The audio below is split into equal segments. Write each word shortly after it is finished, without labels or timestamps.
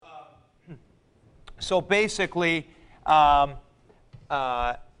So basically, you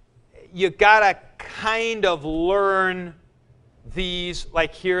got to kind of learn these,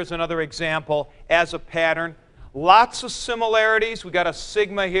 like here's another example, as a pattern. Lots of similarities. We got a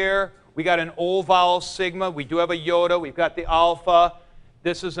sigma here. We got an O vowel sigma. We do have a iota. We've got the alpha.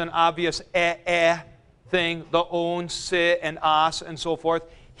 This is an obvious thing, the on, si, and as, and so forth.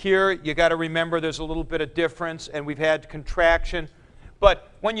 Here, you got to remember there's a little bit of difference, and we've had contraction.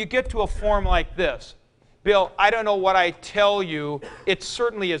 But when you get to a form like this, Bill, I don't know what I tell you. It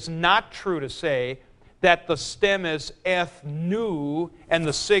certainly is not true to say that the stem is F nu and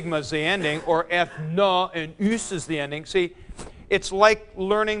the sigma is the ending, or F na and us is the ending. See, it's like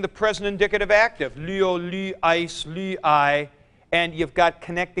learning the present indicative active. Lio, li, ice, li, I, and you've got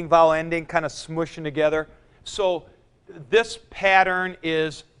connecting vowel ending kind of smushing together. So this pattern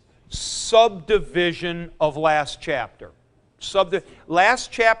is subdivision of last chapter.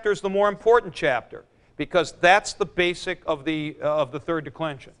 Last chapter is the more important chapter, because that's the basic of the third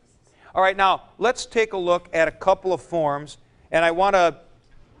declension. All right, now let's take a look at a couple of forms, and I want to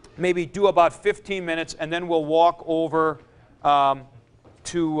maybe do about 15 minutes, and then we'll walk over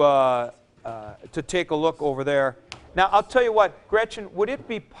to take a look over there. Now, I'll tell you what, Gretchen, would it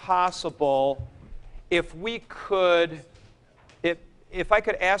be possible if we could, if I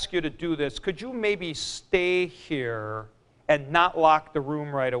could ask you to do this, could you maybe stay here and not lock the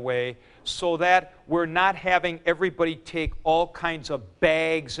room right away, so that we're not having everybody take all kinds of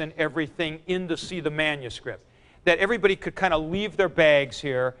bags and everything in to see the manuscript? That everybody could kind of leave their bags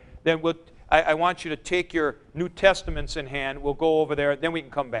here. Then I want you to take your New Testaments in hand. We'll go over there, then we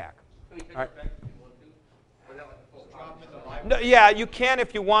can come back. All right. No, yeah, you can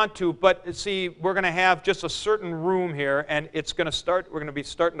if you want to, but see, we're going to have just a certain room here, and it's going to start. We're going to be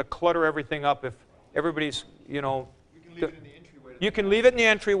starting to clutter everything up if everybody's, you know. You can leave it in the entryway. You can leave it in the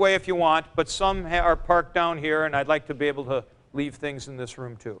entryway if you want, but some are parked down here, and I'd like to be able to leave things in this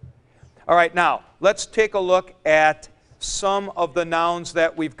room too. All right, now let's take a look at some of the nouns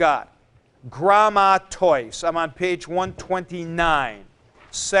that we've got. Grammatois. I'm on page 129.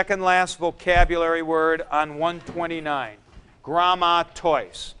 Second last vocabulary word on 129.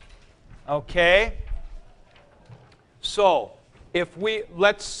 Grammatois. Okay? So,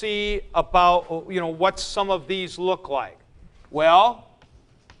 let's see about, what some of these look like. Well,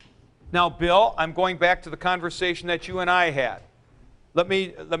 now, Bill, I'm going back to the conversation that you and I had. Let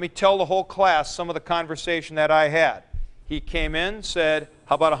me tell the whole class some of the conversation that I had. He came in, said,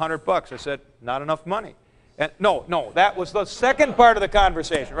 how about $100? I said, not enough money. And no, that was the second part of the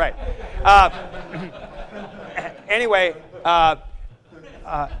conversation, right? Anyway,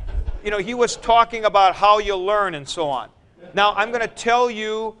 he was talking about how you learn and so on. Now, I'm going to tell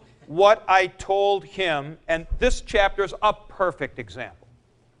you what I told him, and this chapter is a perfect example.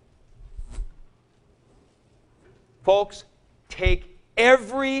 Folks, take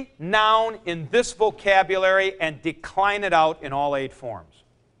every noun in this vocabulary and decline it out in all 8 forms.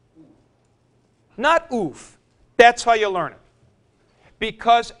 Not oof. That's how you learn it.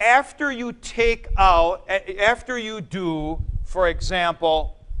 Because after you do, for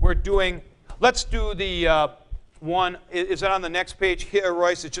example, let's do the one, is it on the next page? Here,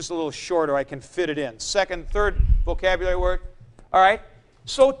 Royce, it's just a little shorter. I can fit it in. Second, third vocabulary word. All right?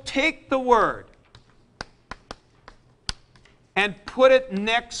 So take the word and put it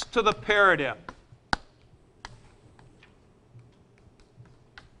next to the paradigm.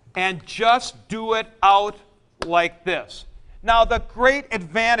 And just do it out like this. Now, the great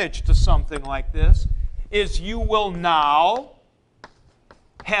advantage to something like this is you will now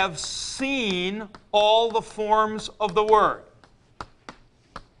have seen all the forms of the word.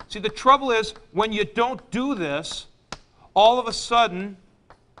 See, the trouble is, when you don't do this, all of a sudden,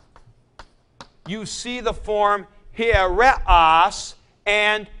 you see the form hiereas,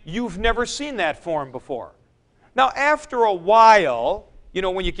 and you've never seen that form before. Now, after a while,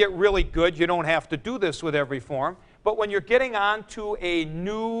 when you get really good, you don't have to do this with every form. But when you're getting onto a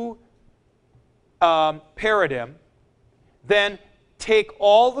new paradigm, then take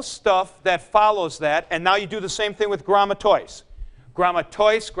all the stuff that follows that, and now you do the same thing with grammatois.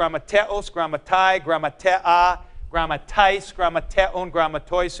 Grammatois, grammateos, grammatai, grammatea, grammatais, grammateon,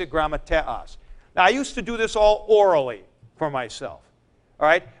 grammatoise, grammateas. Now, I used to do this all orally for myself, all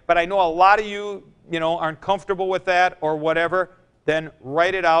right? But I know a lot of you, aren't comfortable with that or whatever. Then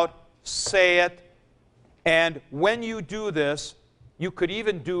write it out, say it, and when you do this, you could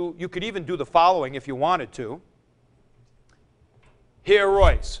even do the following if you wanted to.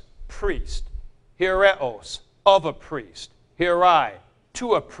 Hierois, priest. Hiereos, of a priest. Hierai,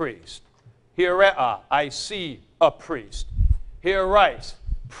 to a priest. Hierea, I see a priest. Hierais,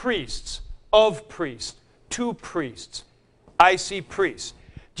 priests of priests, to priests. I see priests.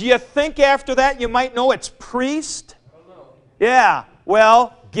 Do you think after that you might know it's priest? I don't know. Yeah,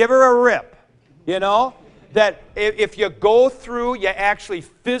 well, give her a rip, you know? That if you go through, you actually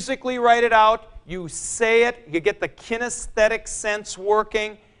physically write it out, you say it, you get the kinesthetic sense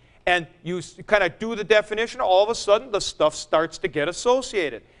working, and you kind of do the definition, all of a sudden the stuff starts to get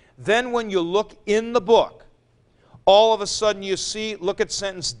associated. Then when you look in the book, all of a sudden you see, look at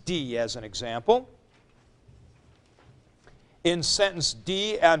sentence D as an example. In sentence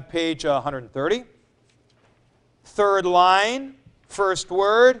D on page 130, third line, first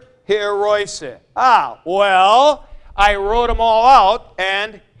word, heroise. Ah, well, I wrote them all out,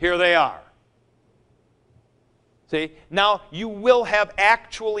 and here they are. See? Now, you will have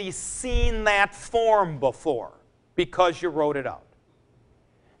actually seen that form before because you wrote it out.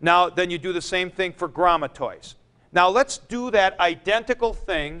 Now, then you do the same thing for grammatois. Now, let's do that identical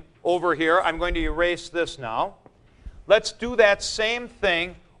thing over here. I'm going to erase this now. Let's do that same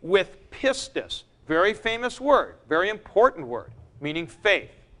thing with pistis. Very famous word, very important word, meaning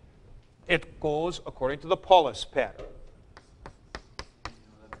faith. It goes according to the polis pattern.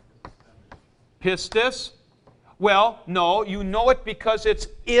 Pistis. Well, no, you know it because it's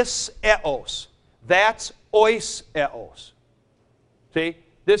is eos. That's ois eos. See?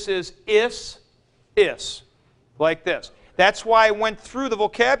 This is is, like this. That's why I went through the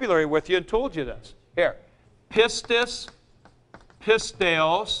vocabulary with you and told you this. Here. Pistis,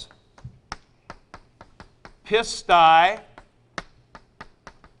 pisteos, pistai,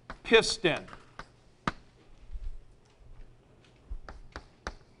 piston.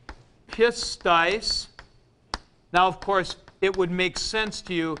 Pistis. Now, of course, it would make sense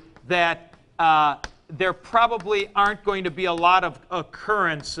to you that there probably aren't going to be a lot of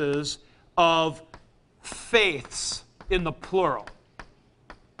occurrences of faiths in the plural.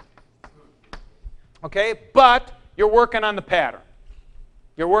 Okay? But you're working on the pattern.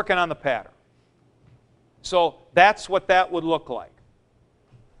 You're working on the pattern. So that's what that would look like.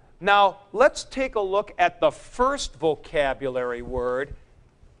 Now, let's take a look at the first vocabulary word.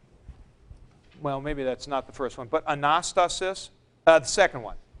 Well, maybe that's not the first one, but anastasis, the second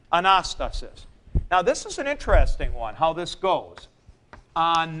one, anastasis. Now, this is an interesting one, how this goes.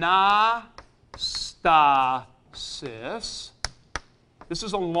 Anastasis. This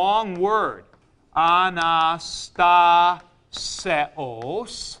is a long word.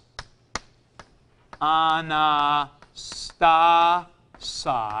 Anastaseos.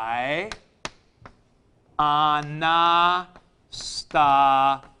 Anastasai. Anastasin.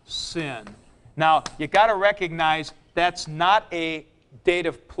 Now, you got to recognize that's not a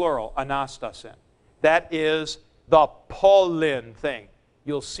dative plural, anastasin. That is the Pauline thing.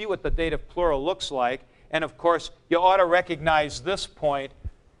 You'll see what the dative plural looks like. And of course, you ought to recognize this point.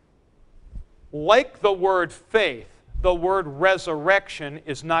 Like the word faith, the word resurrection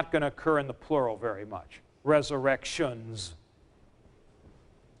is not going to occur in the plural very much. Resurrections.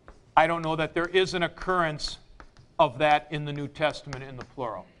 I don't know that there is an occurrence of that in the New Testament in the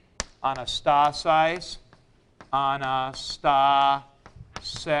plural. Anastasis,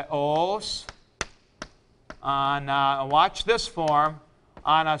 anastaseos, watch this form,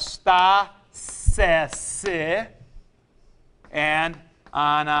 anastasese, and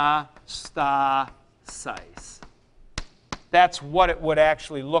anastasis. That's what it would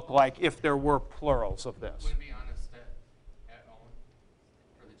actually look like if there were plurals of this. Would it be anastat at all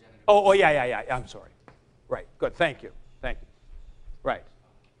for the genitive? Oh, yeah. I'm sorry. Right. Good. Thank you. Right.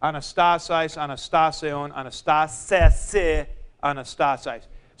 Anastasis, anastaseon, anastasese, anastasis.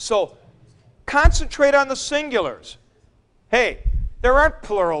 So concentrate on the singulars. Hey, there aren't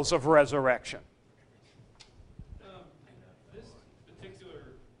plurals of resurrection. This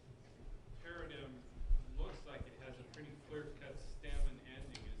particular paradigm looks like it has a pretty clear-cut stem and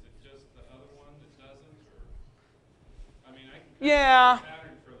ending. Is it just the other one that doesn't? Or, I mean, I can see a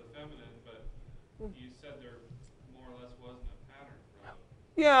pattern for the feminine, but you said there more or less wasn't a pattern for the...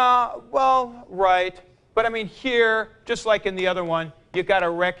 Yeah, well, right. But I mean, here, just like in the other one, you got to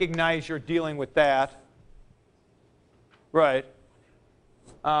recognize you're dealing with that. Right.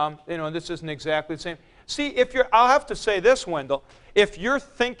 This isn't exactly the same. See, if you're, I'll have to say this, Wendell, if you're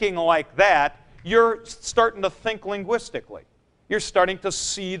thinking like that, you're starting to think linguistically. You're starting to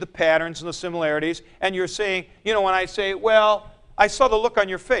see the patterns and the similarities, and you're saying, when I say, well, I saw the look on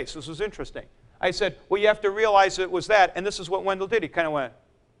your face. This was interesting. I said, well, you have to realize it was that, and this is what Wendell did. He kind of went,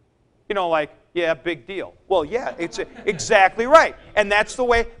 like, yeah, big deal. Well, yeah, it's exactly right. And that's the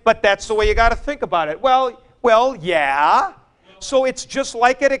way, but that's the way you got to think about it. Well, yeah. So it's just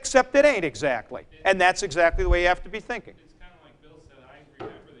like it, except it ain't exactly. And that's exactly the way you have to be thinking. It's kind of like Bill said, I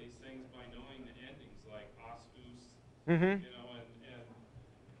remember these things by knowing You know, and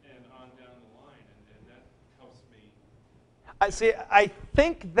on down the line, and that helps me. I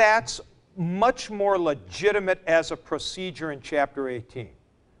think that's much more legitimate as a procedure in chapter 18.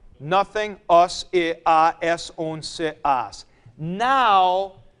 Nothing, us, a, es, on, se, as.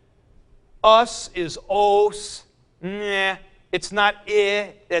 Now, us is os, nah, it's not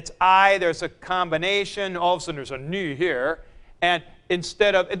I, it's I, there's a combination, all of a sudden there's a new here, and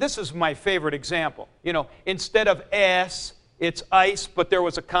instead of, this is my favorite example, you know, instead of s, it's ice, but there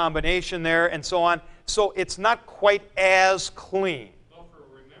was a combination there, and so on. So it's not quite as clean. Well, for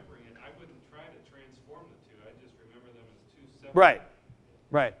remembering it, I wouldn't try to transform the two. I just remember them as two separate. Right,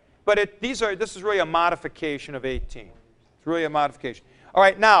 right. But this is really a modification of 18. It's really a modification. All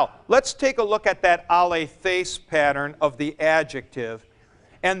right, now, let's take a look at that aletheis pattern of the adjective.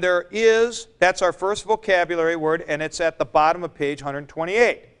 And there is, that's our first vocabulary word, and it's at the bottom of page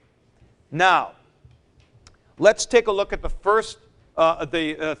 128. Now, let's take a look at the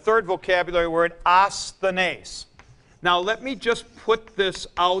third vocabulary word, asthenes. Now, let me just put this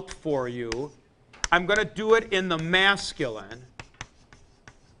out for you. I'm going to do it in the masculine,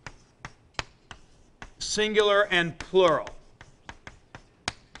 singular and plural.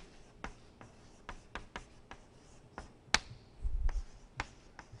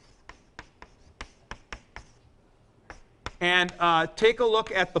 And take a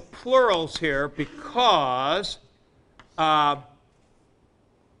look at the plurals here, because that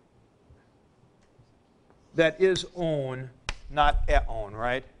is own, not eon,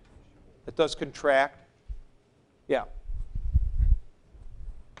 right? It does contract. Yeah.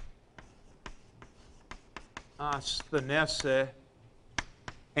 Asthenese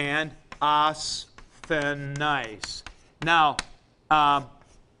and asthenice. Now,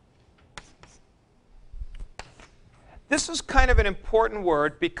 this is kind of an important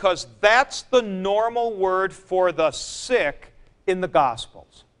word because that's the normal word for the sick in the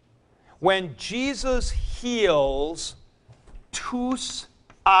Gospels. When Jesus heals tous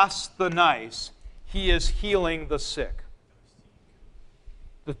asthenice, he is healing the sick.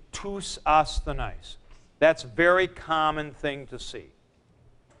 The tous asthenice. That's a very common thing to see.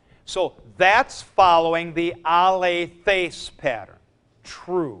 So that's following the aletheis pattern.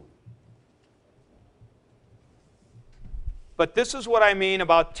 True. But this is what I mean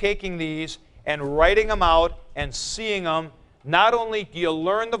about taking these and writing them out and seeing them. Not only do you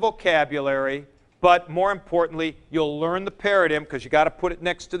learn the vocabulary, but more importantly, you'll learn the paradigm, because you got to put it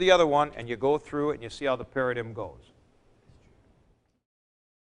next to the other one, and you go through it and you see how the paradigm goes.